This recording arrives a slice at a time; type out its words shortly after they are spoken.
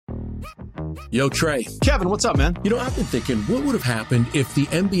Yo, Trey. Kevin, what's up, man? You know, I've been thinking, what would have happened if the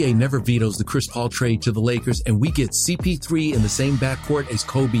NBA never vetoes the Chris Paul trade to the Lakers and we get CP3 in the same backcourt as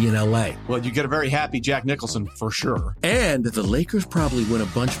Kobe in LA? Well, you get a very happy Jack Nicholson for sure. And the Lakers probably win a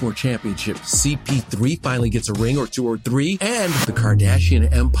bunch more championships. CP3 finally gets a ring or 2 or 3, and the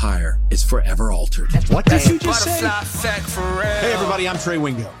Kardashian empire is forever altered. What did you just say? Hey, everybody, I'm Trey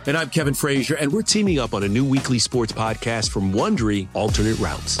Wingo. And I'm Kevin Frazier, and we're teaming up on a new weekly sports podcast from Wondery, Alternate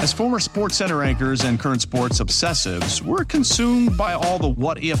Routes. As former Sports Center anchors and current sports obsessives, we're consumed by all the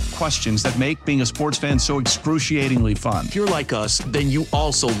what-if questions that make being a sports fan so excruciatingly fun. If you're like us, then you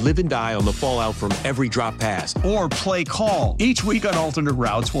also live and die on the fallout from every drop pass. Or play call. Each week on Alternate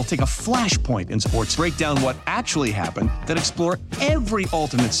Routes, we'll take a flashpoint in sports, break down what actually happened, then explore every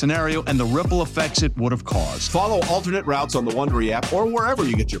alternate scenario and the ripple effects it would have caused. Follow Alternate Routes on the Wondery app or wherever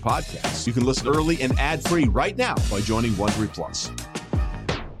you get your podcasts. You can listen early and ad-free right now by joining Wondery Plus.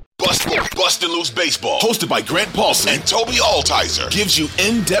 Bust and Loose Baseball, hosted by Grant Paulson and Toby Altizer, gives you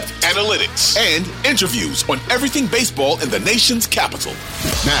in-depth analytics and interviews on everything baseball in the nation's capital.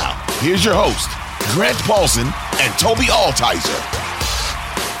 Now, here's your host, Grant Paulson and Toby Altizer.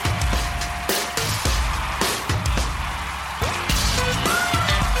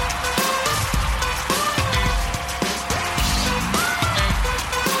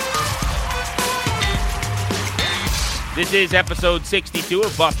 This is episode 62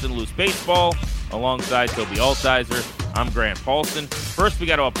 of Bust and Loose Baseball. Alongside Toby Altizer, I'm Grant Paulson. First, we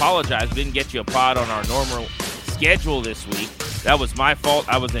got to apologize. We didn't get you a pod on our normal schedule this week. That was my fault.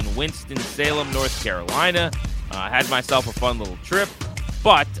 I was in Winston-Salem, North Carolina. I had myself a fun little trip,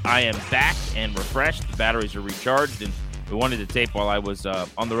 but I am back and refreshed. The batteries are recharged, and we wanted to tape while I was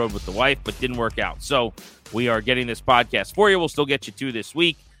on the road with the wife, but didn't work out. So we are getting this podcast for you. We'll still get you two this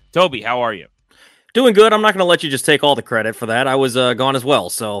week. Toby, how are you? Doing good. I'm not going to let you just take all the credit for that. I was gone as well.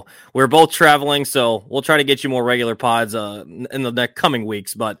 So we're both traveling. So we'll try to get you more regular pods in the coming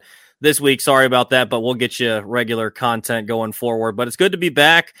weeks. But this week, sorry about that. But we'll get you regular content going forward. But it's good to be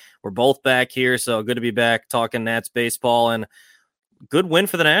back. We're both back here. So good to be back talking Nats baseball. And good win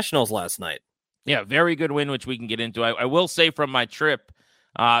for the Nationals last night. Yeah, very good win, which we can get into. I will say from my trip,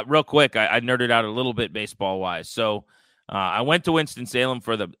 real quick, I nerded out a little bit baseball-wise. So I went to Winston-Salem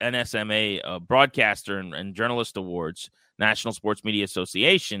for the NSMA Broadcaster and Journalist Awards, National Sports Media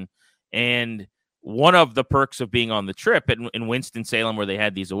Association, and one of the perks of being on the trip in Winston-Salem where they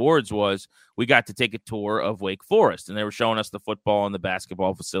had these awards was we got to take a tour of Wake Forest, and they were showing us the football and the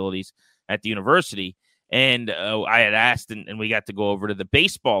basketball facilities at the university, and I had asked, and we got to go over to the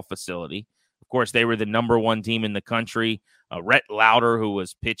baseball facility. Of course, they were the number one team in the country. Rhett Lauder, who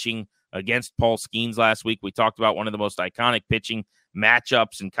was pitching against Paul Skeens last week. We talked about one of the most iconic pitching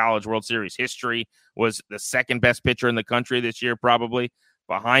matchups in College World Series history, was the second best pitcher in the country this year, probably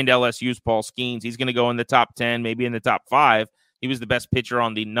behind LSU's Paul Skeens. He's going to go in the top 10, maybe in the top 5. He was the best pitcher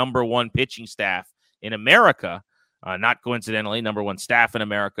on the number one pitching staff in America. Not coincidentally, number one staff in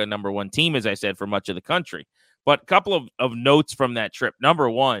America, number one team, as I said, for much of the country. But a couple of notes from that trip. Number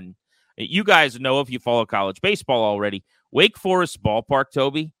one, you guys know if you follow college baseball already, Wake Forest Ballpark,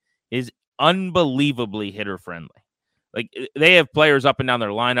 Toby, is unbelievably hitter-friendly. Like, they have players up and down their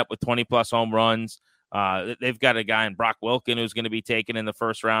lineup with 20-plus home runs. They've got a guy in Brock Wilken who's going to be taken in the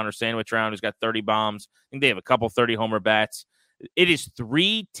first round or sandwich round who's got 30 bombs. I think they have a couple 30-homer bats. It is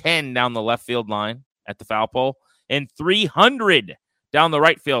 310 down the left field line at the foul pole and 300 down the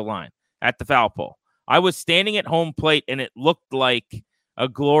right field line at the foul pole. I was standing at home plate, and it looked like a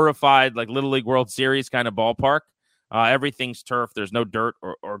glorified, like, Little League World Series kind of ballpark. Everything's turf. There's no dirt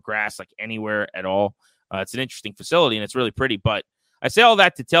or grass, like, anywhere at all. It's an interesting facility, and it's really pretty. But I say all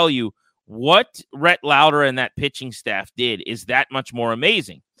that to tell you what Rhett Lauder and that pitching staff did is that much more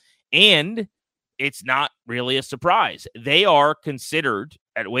amazing. And it's not really a surprise. They are considered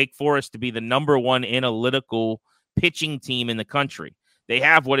at Wake Forest to be the number one analytical pitching team in the country. They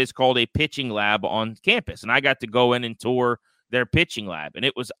have what is called a pitching lab on campus, and I got to go in and tour their pitching lab, and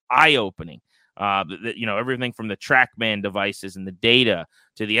it was eye-opening. Everything from the TrackMan devices and the data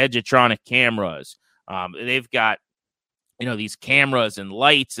to the Edgertronic cameras. They've got, these cameras and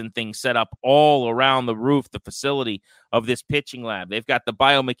lights and things set up all around the roof, the facility of this pitching lab. They've got the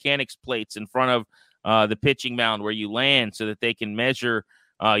biomechanics plates in front of the pitching mound where you land so that they can measure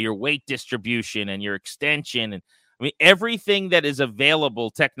your weight distribution and your extension. And I mean, everything that is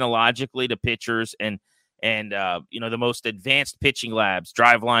available technologically to pitchers and the most advanced pitching labs,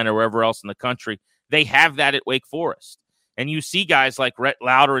 Driveline or wherever else in the country, they have that at Wake Forest. And you see guys like Rhett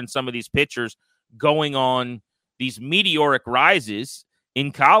Lauder and some of these pitchers going on these meteoric rises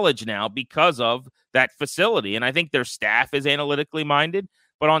in college now because of that facility. And I think their staff is analytically minded.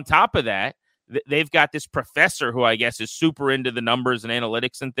 But on top of that, they've got this professor who I guess is super into the numbers and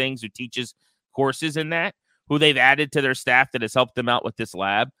analytics and things, who teaches courses in that, who they've added to their staff that has helped them out with this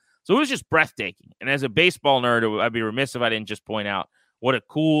lab. So it was just breathtaking. And as a baseball nerd, I'd be remiss if I didn't just point out what a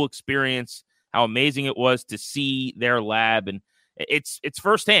cool experience, how amazing it was to see their lab. And it's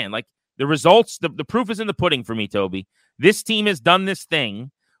firsthand. Like, the results, the proof is in the pudding for me, Toby. This team has done this thing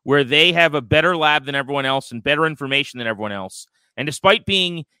where they have a better lab than everyone else and better information than everyone else. And despite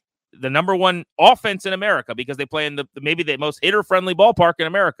being the number one offense in America, because they play in maybe the most hitter-friendly ballpark in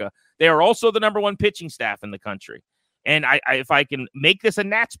America, they are also the number one pitching staff in the country. And if I can make this a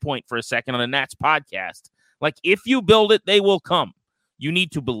Nats point for a second on a Nats podcast, like, if you build it, they will come. You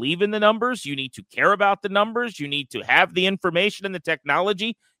need to believe in the numbers. You need to care about the numbers. You need to have the information and the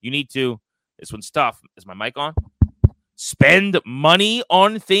technology. You need to, this one's tough. Is my mic on? Spend money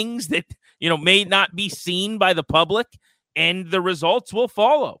on things that, may not be seen by the public, and the results will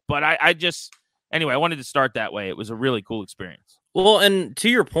follow. But anyway, I wanted to start that way. It was a really cool experience. Well, and to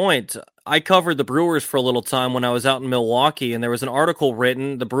your point, I covered the Brewers for a little time when I was out in Milwaukee, and there was an article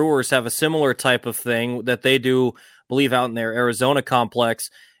written. The Brewers have a similar type of thing that they do, believe, out in their Arizona complex.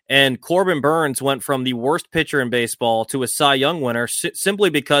 And Corbin Burns went from the worst pitcher in baseball to a Cy Young winner simply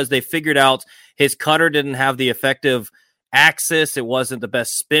because they figured out his cutter didn't have the effective axis. It wasn't the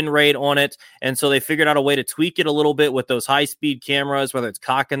best spin rate on it. And so they figured out a way to tweak it a little bit with those high-speed cameras, whether it's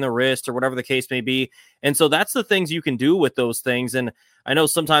cocking the wrist or whatever the case may be. And so that's the things you can do with those things. And I know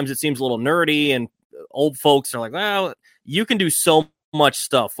sometimes it seems a little nerdy, and old folks are like, well, you can do so much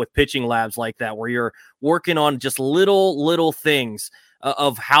stuff with pitching labs like that, where you're working on just little things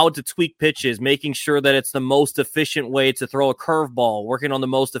of how to tweak pitches, making sure that it's the most efficient way to throw a curveball, working on the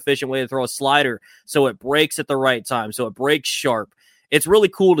most efficient way to throw a slider so it breaks at the right time, so it breaks sharp. It's really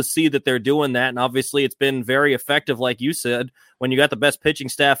cool to see that they're doing that, and obviously it's been very effective, like you said. When you got the best pitching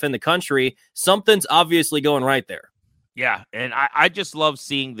staff in the country, something's obviously going right there. Yeah, and I just love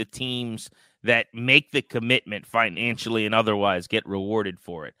seeing the teams that make the commitment financially and otherwise get rewarded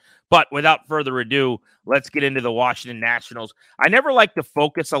for it. But without further ado, let's get into the Washington Nationals. I never like to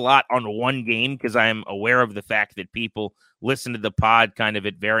focus a lot on one game because I am aware of the fact that people listen to the pod kind of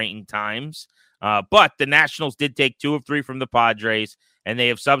at varying times. But the Nationals did take 2 of 3 from the Padres, and they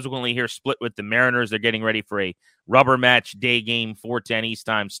have subsequently here split with the Mariners. They're getting ready for a rubber match day game, 4:10 East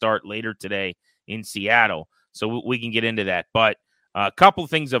time start later today in Seattle. So we can get into that. But a couple of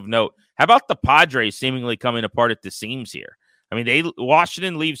things of note. How about the Padres seemingly coming apart at the seams here? I mean,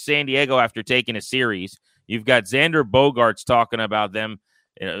 Washington leaves San Diego after taking a series. You've got Xander Bogaerts talking about them,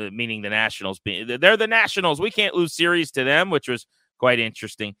 meaning the Nationals. They're the Nationals. We can't lose series to them, which was quite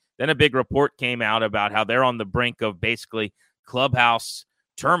interesting. Then a big report came out about how they're on the brink of basically clubhouse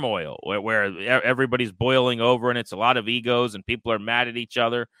turmoil, where everybody's boiling over and it's a lot of egos and people are mad at each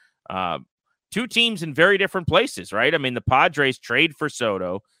other. 2 teams in very different places, right? I mean, the Padres trade for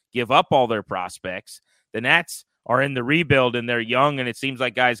Soto, give up all their prospects. The Nats are in the rebuild and they're young, and it seems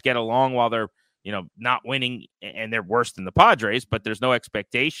like guys get along while they're, not winning, and they're worse than the Padres, but there's no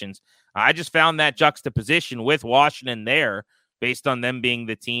expectations. I just found that juxtaposition with Washington there, based on them being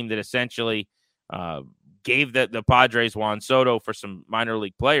the team that essentially gave the Padres Juan Soto for some minor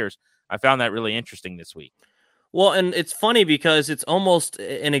league players. I found that really interesting this week. Well, and it's funny because it's almost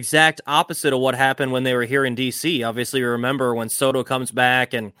an exact opposite of what happened when they were here in D.C. Obviously, you remember when Soto comes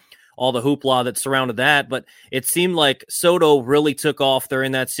back and all the hoopla that surrounded that, but it seemed like Soto really took off there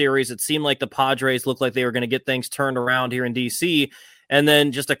in that series. It seemed like the Padres looked like they were going to get things turned around here in D.C., and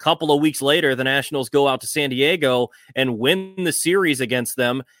then just a couple of weeks later, the Nationals go out to San Diego and win the series against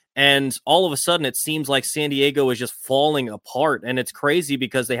them, and all of a sudden it seems like San Diego is just falling apart, and it's crazy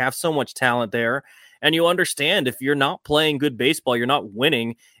because they have so much talent there. And you understand, if you're not playing good baseball, you're not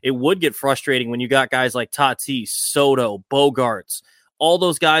winning, it would get frustrating when you got guys like Tatis, Soto, Bogaerts, all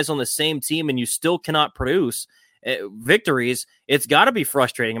those guys on the same team, and you still cannot produce victories. It's got to be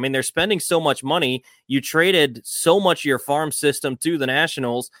frustrating. I mean, they're spending so much money. You traded so much of your farm system to the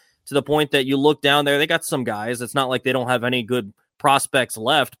Nationals to the point that you look down there, they got some guys. It's not like they don't have any good prospects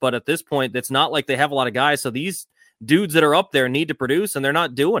left, but at this point, it's not like they have a lot of guys. So these dudes that are up there need to produce, and they're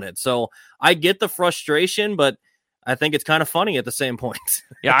not doing it. So I get the frustration, but I think it's kind of funny at the same point.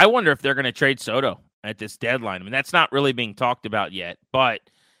 Yeah, I wonder if they're going to trade Soto at this deadline. I mean, that's not really being talked about yet, but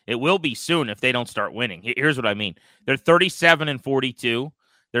it will be soon if they don't start winning. Here's what I mean. They're 37-42.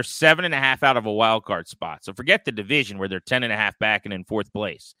 They're 7.5 out of a wild card spot. So forget the division where they're 10.5 back and in 4th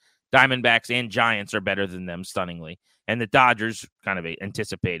place. Diamondbacks and Giants are better than them, stunningly. And the Dodgers, kind of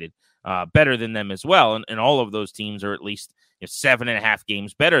anticipated, better than them as well. And all of those teams are at least 7.5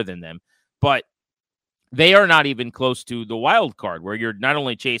 games better than them. But they are not even close to the wild card, where you're not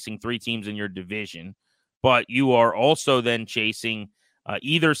only chasing 3 teams in your division, but you are also then chasing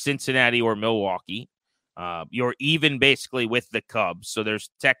either Cincinnati or Milwaukee. You're even basically with the Cubs. So there's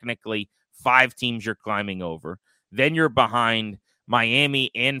technically 5 teams you're climbing over. Then you're behind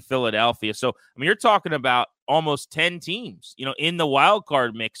Miami and Philadelphia. So, I mean, you're talking about almost 10 teams, in the wild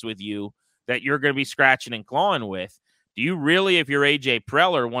card mix with you that you're going to be scratching and clawing with. Do you really, if you're AJ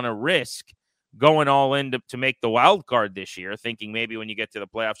Preller, want to risk going all in to make the wild card this year, thinking maybe when you get to the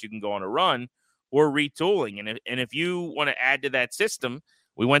playoffs you can go on a run, or retooling? And if you want to add to that system,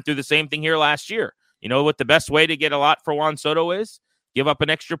 we went through the same thing here last year. You know what the best way to get a lot for Juan Soto is? Give up an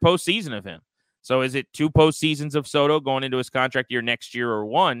extra postseason of him. So is it 2 postseasons of Soto going into his contract year next year, or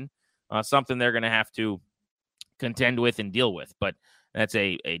 1? Something they're going to have to contend with and deal with. But that's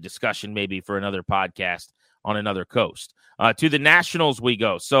a discussion maybe for another podcast on another coast. To the Nationals we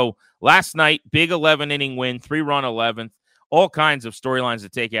go. So last night, big 11-inning win, 3-run 11th. All kinds of storylines to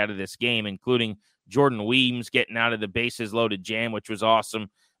take out of this game, including Jordan Weems getting out of the bases loaded jam, which was awesome.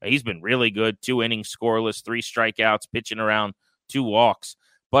 He's been really good. 2 innings scoreless, 3 strikeouts, pitching around 2 walks.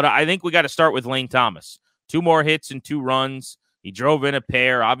 But I think we got to start with Lane Thomas. 2 more hits and 2 runs. He drove in a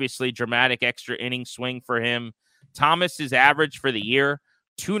pair. Obviously, dramatic extra inning swing for him. Thomas's average for the year,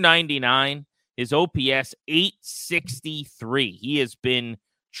 299. His OPS, 863. He has been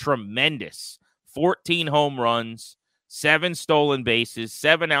tremendous. 14 home runs, 7 stolen bases,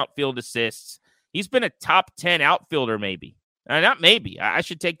 7 outfield assists. He's been a top 10 outfielder, maybe. Not maybe. I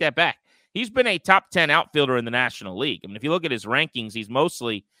should take that back. He's been a top 10 outfielder in the National League. I mean, if you look at his rankings, he's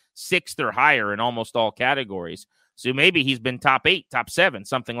mostly 6th or higher in almost all categories. So maybe he's been top 8, top 7,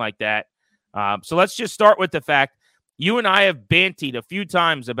 something like that. So let's just start with the fact you and I have bantied a few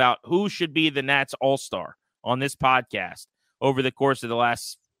times about who should be the Nats All-Star on this podcast over the course of the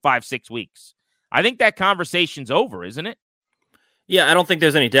last 5-6 weeks. I think that conversation's over, isn't it? Yeah, I don't think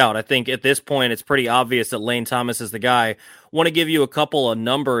there's any doubt. I think at this point, it's pretty obvious that Lane Thomas is the guy. I want to give you a couple of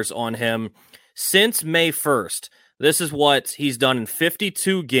numbers on him. Since May 1st, this is what he's done in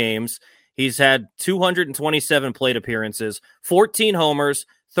 52 games. He's had 227 plate appearances, 14 homers,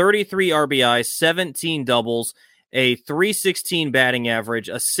 33 RBIs, 17 doubles, a 316 batting average,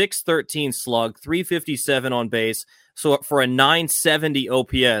 a 613 slug, 357 on base. So for a 970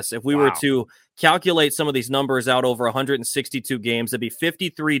 OPS, if we were to calculate some of these numbers out over 162 games, it'd be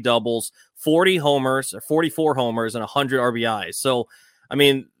 53 doubles, 40 homers, or 44 homers, and 100 RBIs. So, I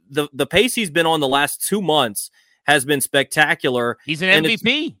mean, the pace he's been on the last 2 months has been spectacular. He's an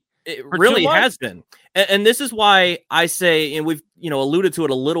MVP. It really has been. And this is why I say, and we've alluded to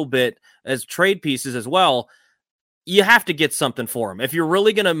it a little bit as trade pieces as well, you have to get something for him. If you're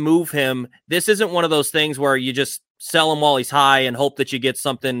really going to move him, this isn't one of those things where you just sell him while he's high and hope that you get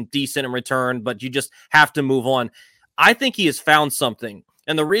something decent in return, but you just have to move on. I think he has found something.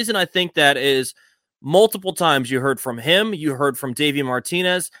 And the reason I think that is multiple times you heard from him, you heard from Davey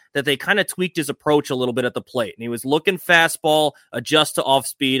Martinez, that they kind of tweaked his approach a little bit at the plate. And he was looking fastball, adjust to off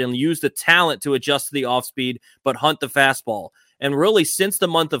speed, and use the talent to adjust to the off speed, but hunt the fastball. And really, since the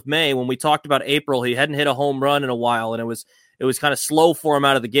month of May, when we talked about April, he hadn't hit a home run in a while, and it was kind of slow for him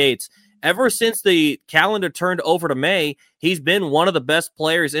out of the gates. Ever since the calendar turned over to May, he's been one of the best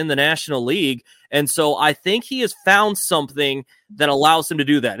players in the National League. And so I think he has found something that allows him to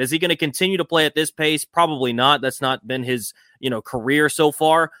do that. Is he going to continue to play at this pace? Probably not. That's not been his career so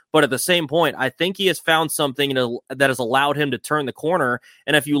far. But at the same point, I think he has found something that has allowed him to turn the corner.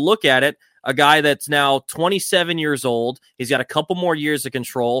 And if you look at it, a guy that's now 27 years old, he's got a couple more years of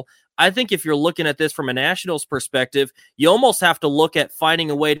control. I think if you're looking at this from a Nationals perspective, you almost have to look at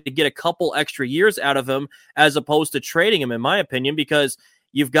finding a way to get a couple extra years out of him as opposed to trading him, in my opinion, because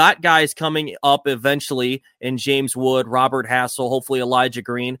you've got guys coming up eventually in James Wood, Robert Hassel, hopefully Elijah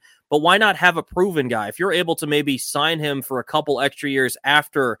Green. But why not have a proven guy? If you're able to maybe sign him for a couple extra years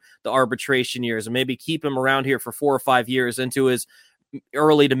after the arbitration years and maybe keep him around here for 4 or 5 years into his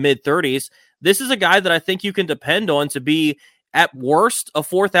early to mid 30s, this is a guy that I think you can depend on to be at worst a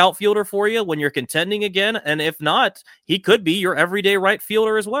 4th outfielder for you when you're contending again. And if not, he could be your everyday right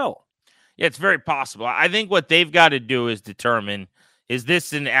fielder as well. Yeah, it's very possible. I think what they've got to do is determine, is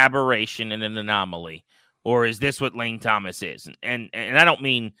this an aberration and an anomaly, or is this what Lane Thomas is? And I don't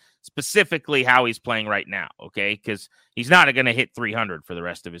mean specifically how he's playing right now, okay? Because he's not going to hit 300 for the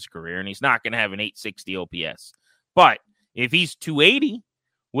rest of his career, and he's not going to have an 860 OPS. But if he's 280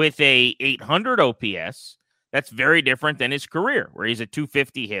 with a 800 OPS, that's very different than his career, where he's a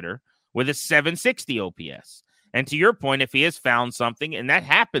 250 hitter with a 760 OPS. And to your point, if he has found something, and that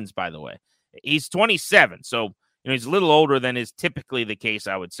happens, by the way, he's 27. So He's a little older than is typically the case,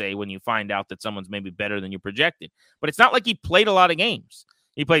 I would say, when you find out that someone's maybe better than you projected. But it's not like he played a lot of games.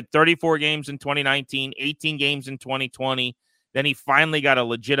 He played 34 games in 2019, 18 games in 2020. Then he finally got a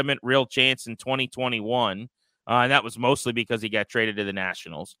legitimate real chance in 2021. And that was mostly because he got traded to the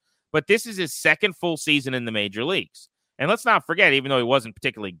Nationals. But this is his second full season in the major leagues. And let's not forget, even though he wasn't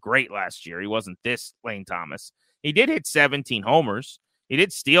particularly great last year, he wasn't this Lane Thomas. He did hit 17 homers. He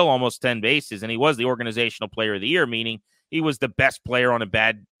did steal almost 10 bases, and he was the organizational player of the year, meaning he was the best player on a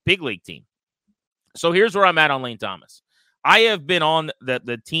bad big league team. So here's where I'm at on Lane Thomas. I have been on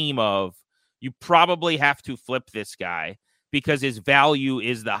the team of you probably have to flip this guy because his value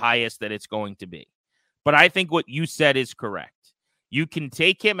is the highest that it's going to be. But I think what you said is correct. You can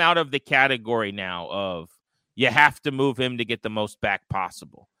take him out of the category now of you have to move him to get the most back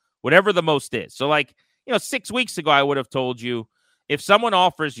possible, whatever the most is. So 6 weeks ago, I would have told you if someone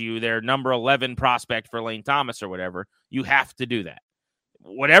offers you their number 11 prospect for Lane Thomas or whatever, you have to do that.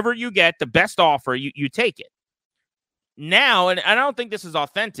 Whatever you get, the best offer, you take it. Now, and I don't think this is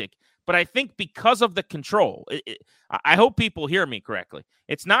authentic, but I think because of the control, I hope people hear me correctly.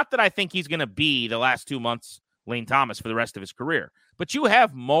 It's not that I think he's going to be the last 2 months Lane Thomas for the rest of his career, but you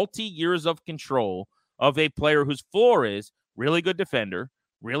have multi-years of control of a player whose floor is really good defender,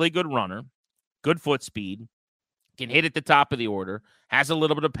 really good runner, good foot speed, can hit at the top of the order, has a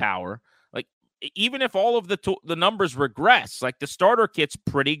little bit of power. Like, even if all of the numbers regress, like the starter kit's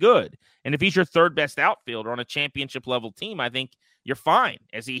pretty good. And if he's your third best outfielder on a championship level team, I think you're fine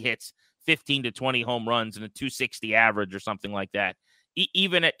as he hits 15 to 20 home runs and a 260 average or something like that,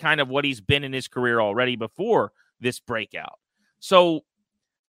 even at kind of what he's been in his career already before this breakout. So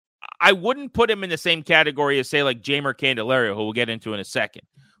I wouldn't put him in the same category as, say, like Jeimer Candelario, who we'll get into in a second,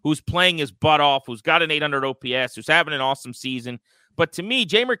 who's playing his butt off, who's got an 800 OPS, who's having an awesome season. But to me,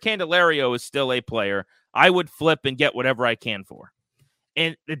 Jeimer Candelario is still a player I would flip and get whatever I can for.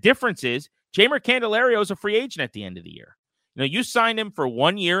 And the difference is Jeimer Candelario is a free agent at the end of the year. You signed him for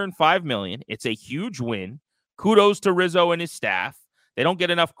 1 year and $5 million. It's a huge win. Kudos to Rizzo and his staff. They don't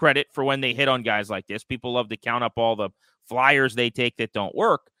get enough credit for when they hit on guys like this. People love to count up all the flyers they take that don't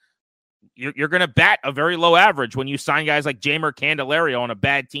work. You're going to bat a very low average when you sign guys like Jeimer Candelario on a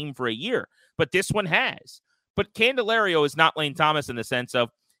bad team for a year. But this one has. But Candelario is not Lane Thomas in the sense of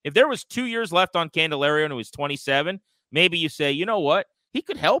if there was 2 years left on Candelario and he was 27, maybe you say, you know what? He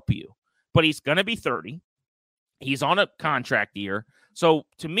could help you. But he's going to be 30. He's on a contract year. So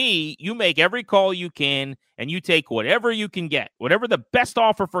to me, you make every call you can and you take whatever you can get. Whatever the best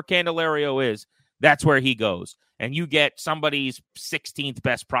offer for Candelario is, that's where he goes. And you get somebody's 16th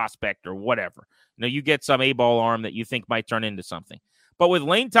best prospect or whatever. You get some A-ball arm that you think might turn into something. But with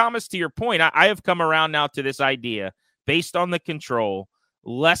Lane Thomas, to your point, I have come around now to this idea based on the control,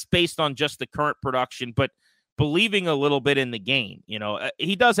 less based on just the current production, but believing a little bit in the game.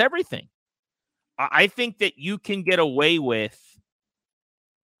 He does everything. I think that you can get away with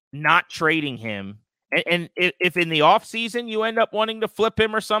not trading him. And if in the offseason you end up wanting to flip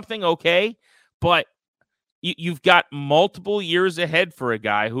him or something, okay. But you've got multiple years ahead for a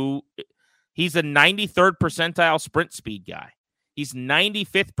guy who he's a 93rd percentile sprint speed guy. He's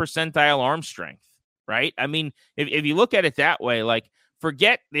 95th percentile arm strength, right? I mean, if you look at it that way, like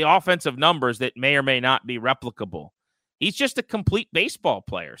forget the offensive numbers that may or may not be replicable. He's just a complete baseball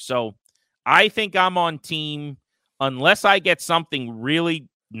player. So I think I'm on team unless I get something really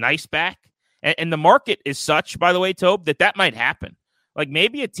nice back. And the market is such, by the way, Tobe, that might happen. Like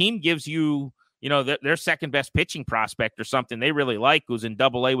maybe a team gives you, their second best pitching prospect or something they really like, who's in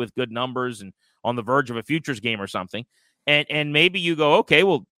AA with good numbers and on the verge of a futures game or something. And maybe you go, okay,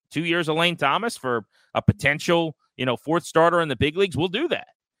 well, 2 years of Lane Thomas for a potential, fourth starter in the big leagues. We'll do that.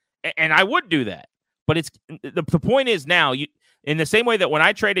 And I would do that. But it's the point is now, in the same way that when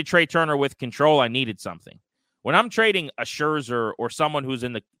I traded Trey Turner with control, I needed something. When I'm trading a Scherzer or someone who's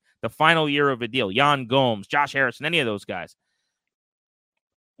in the final year of a deal, Yan Gomes, Josh Harrison, any of those guys,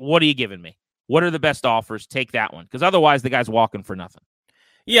 what are you giving me? What are the best offers? Take that one. Because otherwise, the guy's walking for nothing.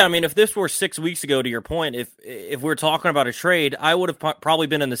 Yeah, I mean, if this were 6 weeks ago, to your point, if we're talking about a trade, I would have probably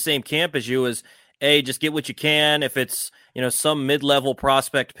been in the same camp as you as, just get what you can. If it's, some mid-level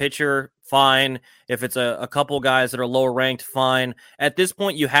prospect pitcher, fine. If it's a couple guys that are lower ranked, fine. At this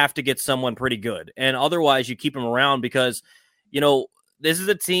point, you have to get someone pretty good. And otherwise, you keep them around because, this is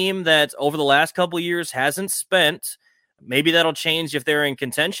a team that over the last couple of years hasn't spent. Maybe that'll change if they're in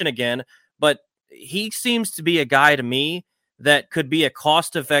contention again. But he seems to be a guy to me that could be a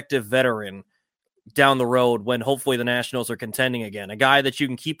cost-effective veteran down the road when hopefully the Nationals are contending again. A guy that you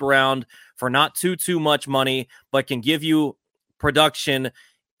can keep around for not too much money, but can give you production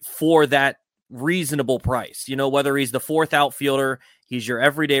for that reasonable price. Whether he's the fourth outfielder, he's your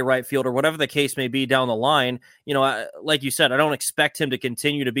everyday right fielder, whatever the case may be down the line. Like you said, I don't expect him to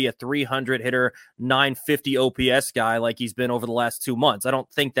continue to be a 300 hitter, 950 OPS guy like he's been over the last 2 months. I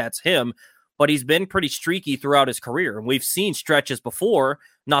don't think that's him, but he's been pretty streaky throughout his career. And we've seen stretches before,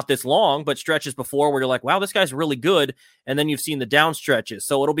 not this long, but stretches before where you're like, wow, this guy's really good. And then you've seen the down stretches.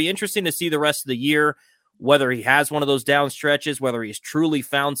 So it'll be interesting to see the rest of the year, whether he has one of those down stretches, whether he's truly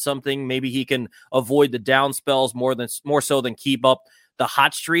found something. Maybe he can avoid the down spells more so than keep up the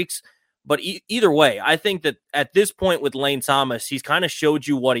hot streaks. But either way, I think that at this point with Lane Thomas, he's kind of showed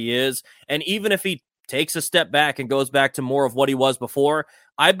you what he is. And even if he takes a step back and goes back to more of what he was before,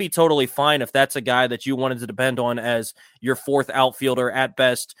 I'd be totally fine if that's a guy that you wanted to depend on as your fourth outfielder, at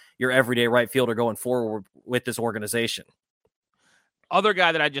best, your everyday right fielder going forward with this organization. Other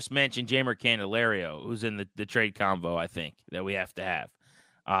guy that I just mentioned, Jeimer Candelario, who's in the trade convo, I think, that we have to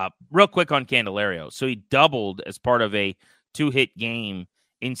have. Real quick on Candelario. So he doubled as part of a 2-hit game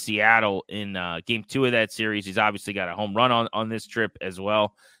in Seattle in game 2 of that series. He's obviously got a home run on this trip as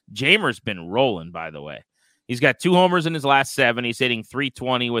well. Jeimer's been rolling, by the way. He's got 2 homers in his last 7. He's hitting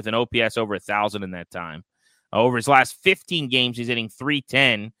 .320 with an OPS over 1,000 in that time. Over his last 15 games, he's hitting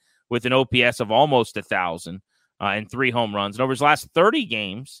 .310 with an OPS of almost 1,000. And 3 home runs. And over his last 30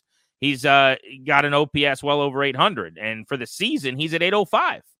 games, he's got an OPS well over 800. And for the season, he's at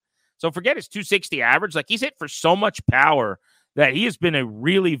 805. So forget his 260 average. Like, he's hit for so much power that he has been a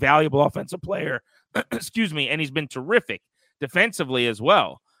really valuable offensive player. Excuse me. And he's been terrific defensively as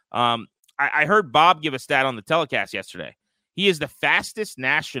well. I heard Bob give a stat on the telecast yesterday. He is the fastest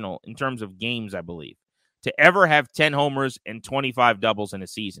national in terms of games, I believe, to ever have 10 homers and 25 doubles in a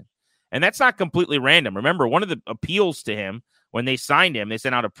season. And that's not completely random. Remember, one of the appeals to him when they signed him, they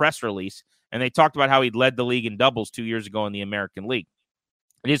sent out a press release, and they talked about how he'd led the league in doubles 2 years ago in the American League.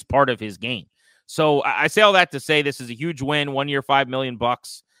 It is part of his game. So I say all that to say this is a huge win, 1 year, $5 million.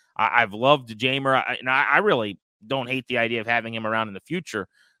 I've loved Jeimer, and I really don't hate the idea of having him around in the future.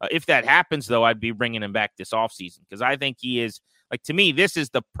 If that happens, though, I'd be bringing him back this offseason because I think he is, like, to me, this is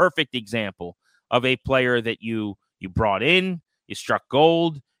the perfect example of a player that you brought in, you struck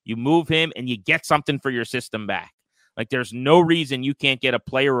gold, you move him, and you get something for your system back. Like, there's no reason you can't get a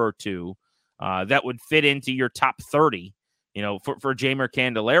player or two that would fit into your top 30, for Jeimer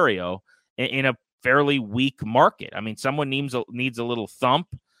Candelario in a fairly weak market. I mean, someone needs a little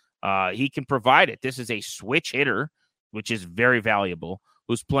thump. He can provide it. This is a switch hitter, which is very valuable,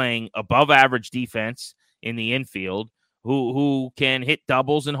 who's playing above average defense in the infield, who can hit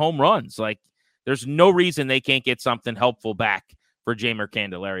doubles and home runs. Like, there's no reason they can't get something helpful back for Jeimer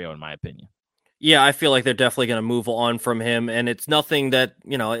Candelario, in my opinion. Yeah, I feel like they're definitely going to move on from him, and it's nothing that,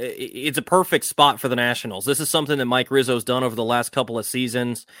 it's a perfect spot for the Nationals. This is something that Mike Rizzo's done over the last couple of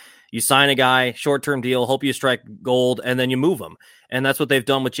seasons. You sign a guy, short-term deal, hope you strike gold, and then you move him. And that's what they've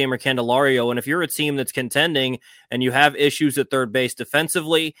done with Jeimer Candelario. And if you're a team that's contending and you have issues at third base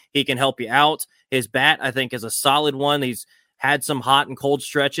defensively, he can help you out. His bat, I think, is a solid one. He's had some hot and cold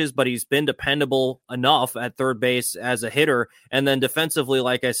stretches, but he's been dependable enough at third base as a hitter. And then defensively,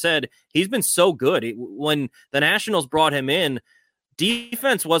 like I said, he's been so good. When the Nationals brought him in,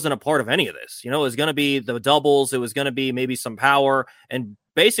 defense wasn't a part of any of this. It was going to be the doubles. It was going to be maybe some power and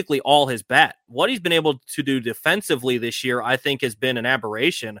basically all his bat. What he's been able to do defensively this year, I think, has been an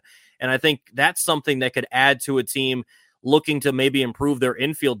aberration. And I think that's something that could add to a team looking to maybe improve their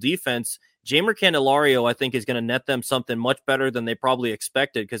infield defense. Jeimer Candelario, I think, is going to net them something much better than they probably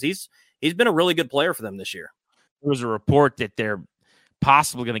expected because he's been a really good player for them this year. There was a report that they're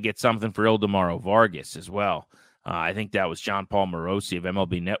possibly going to get something for Ildemaro Vargas as well. I think that was John Paul Morosi of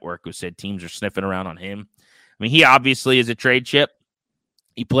MLB Network who said teams are sniffing around on him. I mean, he obviously is a trade chip.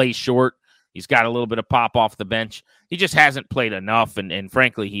 He plays short. He's got a little bit of pop off the bench. He just hasn't played enough, and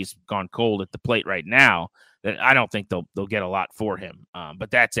frankly, he's gone cold at the plate right now. That I don't think they'll get a lot for him. But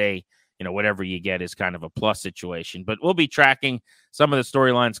that's whatever you get is kind of a plus situation. But we'll be tracking some of the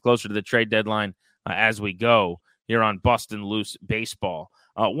storylines closer to the trade deadline as we go here on Bustin' Loose Baseball.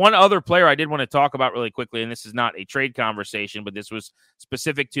 One other player I did want to talk about really quickly, and this is not a trade conversation, but this was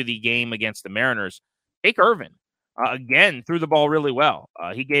specific to the game against the Mariners. Jake Irvin, again, threw the ball really well.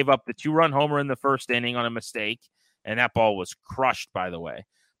 He gave up the 2-run homer in the first inning on a mistake, and that ball was crushed, by the way.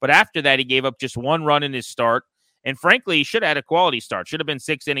 But after that, he gave up just 1 run in his start. And frankly, he should have had a quality start. Should have been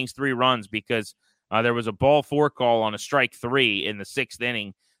 6 innings, 3 runs because there was a ball 4 call on a strike 3 in the 6th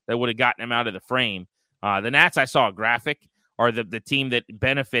inning that would have gotten him out of the frame. The Nats, I saw a graphic, are the team that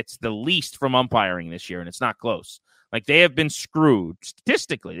benefits the least from umpiring this year, and it's not close. Like, they have been screwed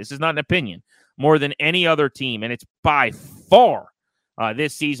statistically. This is not an opinion, more than any other team, and it's by far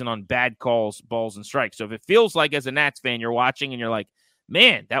this season on bad calls, balls, and strikes. So if it feels like as a Nats fan you're watching and you're like,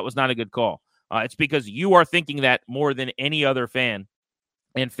 man, that was not a good call, it's because you are thinking that more than any other fan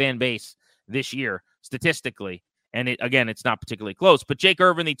and fan base this year, statistically. And it's not particularly close. But Jake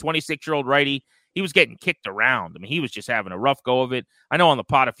Irvin, the 26-year-old righty, he was getting kicked around. I mean, he was just having a rough go of it. I know on the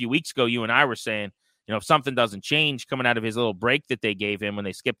pod a few weeks ago, you and I were saying, if something doesn't change coming out of his little break that they gave him when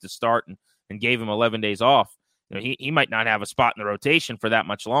they skipped the start and gave him 11 days off, he might not have a spot in the rotation for that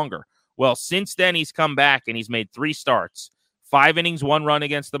much longer. Well, since then, he's come back and he's made 3 starts, 5 innings, 1 run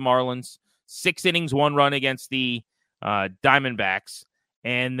against the Marlins, 6 innings, 1 run against the Diamondbacks,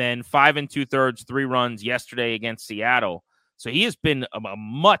 and then 5 2/3, 3 runs yesterday against Seattle. So he has been a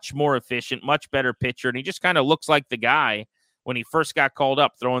much more efficient, much better pitcher, and he just kind of looks like the guy when he first got called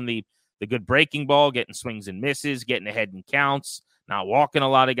up, throwing the good breaking ball, getting swings and misses, getting ahead in counts, not walking a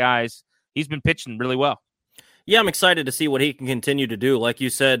lot of guys. He's been pitching really well. Yeah, I'm excited to see what he can continue to do. Like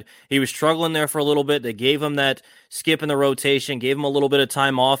you said, he was struggling there for a little bit. They gave him that skip in the rotation, gave him a little bit of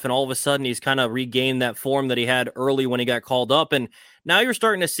time off, and all of a sudden he's kind of regained that form that he had early when he got called up. And now you're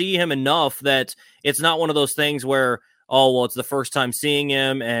starting to see him enough that it's not one of those things where, oh, well, it's the first time seeing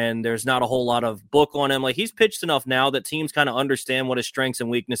him and there's not a whole lot of book on him. Like, he's pitched enough now that teams kind of understand what his strengths and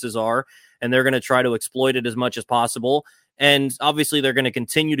weaknesses are, and they're going to try to exploit it as much as possible. And obviously they're going to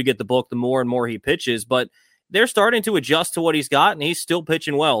continue to get the book the more and more he pitches, but they're starting to adjust to what he's got, and he's still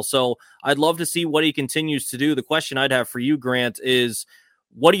pitching well. So I'd love to see what he continues to do. The question I'd have for you, Grant, is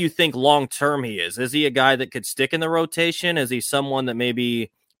what do you think long-term he is? Is he a guy that could stick in the rotation? Is he someone that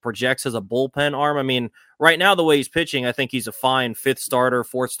maybe projects as a bullpen arm? I mean, right now, the way he's pitching, I think he's a fine 5th starter,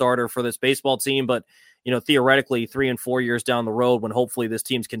 4th starter for this baseball team. But, theoretically, 3 and 4 years down the road, when hopefully this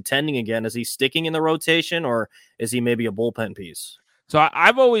team's contending again, is he sticking in the rotation, or is he maybe a bullpen piece? So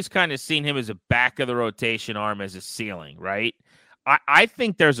I've always kind of seen him as a back of the rotation arm, as a ceiling, right? I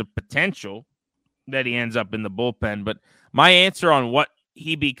think there's a potential that he ends up in the bullpen, but my answer on what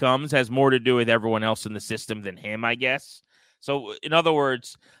he becomes has more to do with everyone else in the system than him, I guess. So in other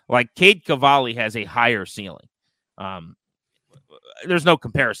words, like Cade Cavalli has a higher ceiling. There's no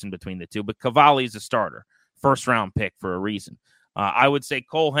comparison between the two, but Cavalli is a starter, 1st-round pick for a reason. I would say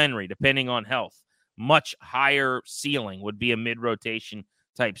Cole Henry, depending on health, much higher ceiling, would be a mid-rotation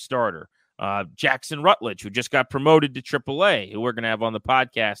type starter. Jackson Rutledge, who just got promoted to AAA, who we're going to have on the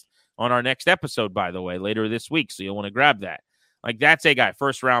podcast on our next episode, by the way, later this week. So you'll want to grab that. Like, that's a guy,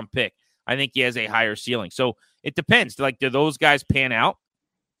 1st-round pick. I think he has a higher ceiling. So it depends. Like, do those guys pan out?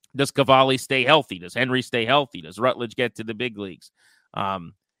 Does Cavalli stay healthy? Does Henry stay healthy? Does Rutledge get to the big leagues?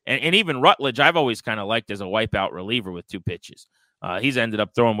 And even Rutledge, I've always kind of liked as a wipeout reliever with 2 pitches. He's ended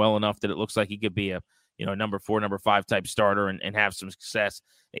up throwing well enough that it looks like he could be a number 4, number 5 type starter and have some success.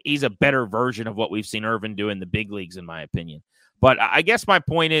 He's a better version of what we've seen Irvin do in the big leagues, in my opinion. But I guess my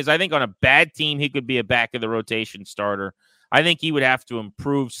point is, I think on a bad team, he could be a back of the rotation starter. I think he would have to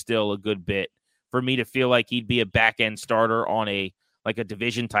improve still a good bit for me to feel like he'd be a back end starter on a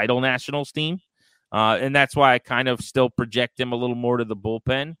division title Nationals team. And that's why I kind of still project him a little more to the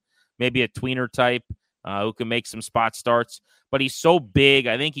bullpen, maybe a tweener type who can make some spot starts. But he's so big,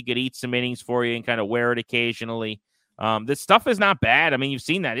 I think he could eat some innings for you and kind of wear it occasionally. This stuff is not bad. I mean, you've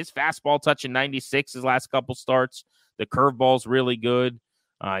seen that. His fastball touching 96 his last couple starts. The curveball's really good.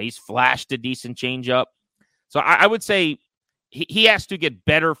 He's flashed a decent changeup. So I would say he has to get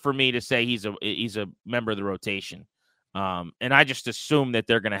better for me to say he's a member of the rotation. And I just assume that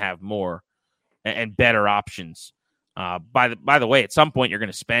they're going to have more and better options. By the way, at some point you're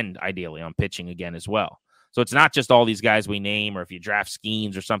going to spend ideally on pitching again as well. So it's not just all these guys we name, or if you draft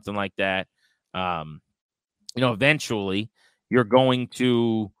Skeens or something like that. Eventually you're going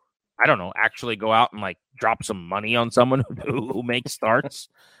to, I don't know, actually go out and drop some money on someone who makes starts.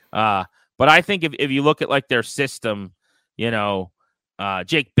 But I think if you look at their system,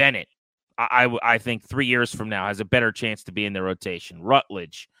 Jake Bennett, I think 3 years from now has a better chance to be in the rotation.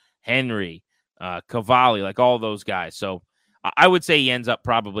 Rutledge, Henry, Cavalli, all those guys. So I would say he ends up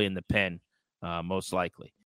probably in the pen, most likely.